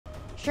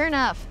Sure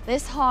enough,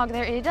 this hog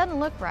there, it doesn't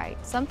look right.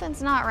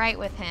 Something's not right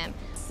with him.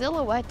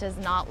 Silhouette does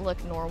not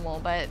look normal,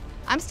 but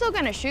I'm still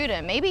gonna shoot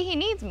him. Maybe he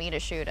needs me to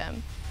shoot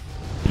him.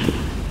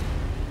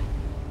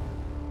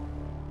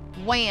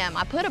 Wham,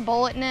 I put a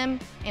bullet in him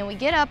and we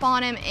get up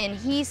on him and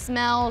he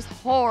smells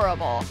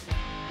horrible.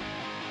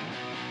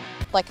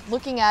 Like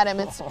looking at him,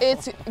 it's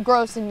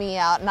grossing me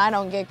out and I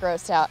don't get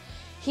grossed out.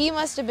 He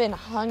must have been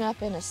hung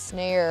up in a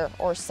snare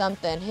or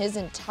something. His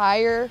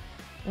entire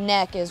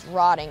neck is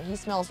rotting. He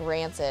smells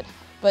rancid.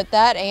 But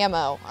that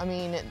ammo, I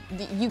mean,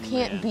 you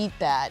can't beat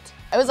that.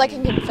 It was like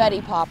a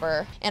confetti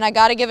popper. And I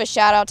gotta give a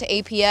shout out to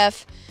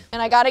APF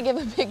and I gotta give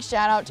a big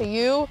shout out to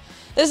you.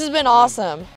 This has been awesome.